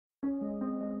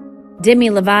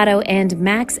Demi Lovato and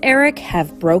Max Ehrich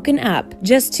have broken up.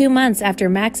 Just 2 months after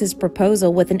Max's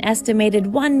proposal with an estimated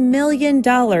 $1 million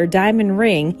diamond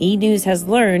ring, E! News has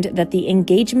learned that the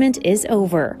engagement is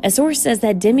over. A source says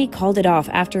that Demi called it off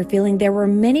after feeling there were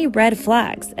many red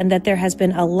flags and that there has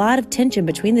been a lot of tension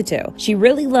between the two. She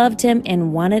really loved him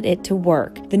and wanted it to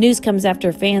work. The news comes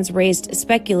after fans raised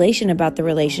speculation about the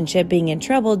relationship being in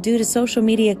trouble due to social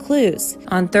media clues.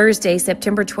 On Thursday,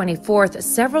 September 24th,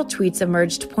 several tweets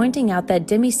emerged pointing out that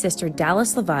Demi's sister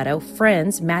Dallas Lovato,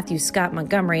 friends Matthew Scott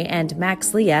Montgomery and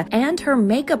Max Leah, and her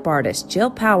makeup artist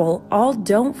Jill Powell all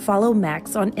don't follow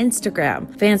Max on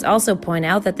Instagram. Fans also point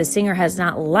out that the singer has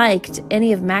not liked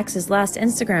any of Max's last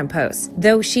Instagram posts,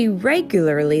 though she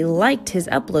regularly liked his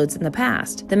uploads in the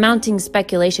past. The mounting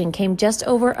speculation came just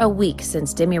over a week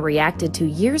since Demi reacted to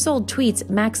years-old tweets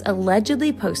Max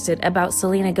allegedly posted about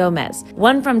Selena Gomez.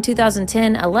 One from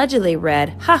 2010 allegedly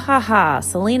read, "Ha ha ha,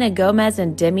 Selena Gomez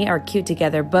and Demi are cute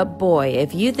together, but boy,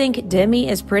 if you think Demi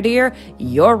is prettier,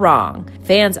 you're wrong."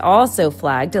 Fans also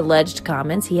flagged alleged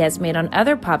comments he has made on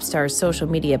other pop stars' social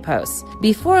media posts.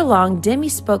 Before long, Demi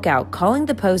spoke out, calling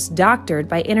the post doctored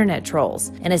by internet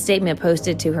trolls. In a statement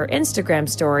posted to her Instagram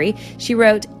story, she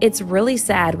wrote, "It's really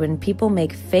sad when people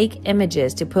make fake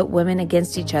images to put women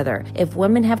against each other. If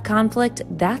women have conflict,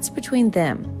 that's between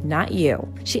them, not you."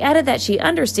 She added that she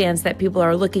understands that people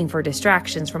are looking for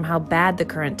distractions from how bad the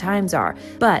current times are,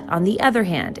 but on the other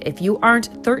hand, if you aren't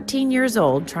 13 years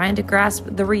old trying to grasp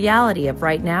the reality of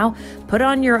right now, put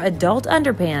on your adult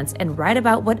underpants and write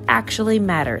about what actually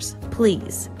matters,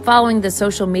 please. Following the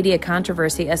social media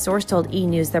controversy, a source told E!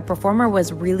 News the performer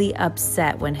was really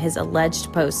upset when his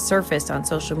alleged post surfaced on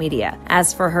social media.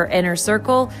 As for her inner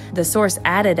circle, the source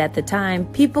added at the time,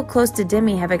 people close to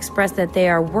Demi have expressed that they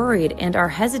are worried and are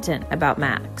hesitant about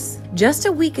Max. Just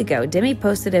a week ago, Demi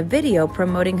posted a video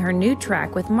promoting her new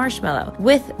track with Marshmello,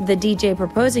 with the DJ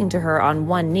proposing to her on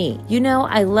one knee. "You know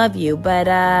I love you, but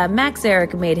Max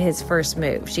Ehrich made his first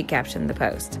move," she captioned the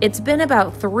post. It's been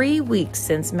about 3 weeks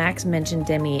since Max mentioned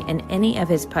Demi in any of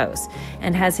his posts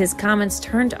and has his comments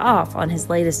turned off on his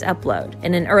latest upload.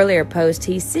 In an earlier post,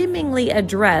 he seemingly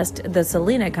addressed the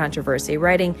Selena controversy,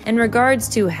 writing, "In regards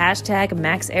to hashtag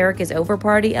Max Ehrich is over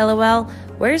party, LOL,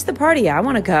 where's the party? I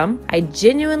want to come. I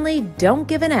genuinely don't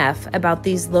give an F about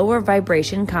these lower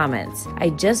vibration comments. I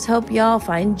just hope y'all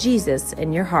find Jesus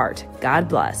in your heart. God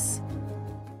bless."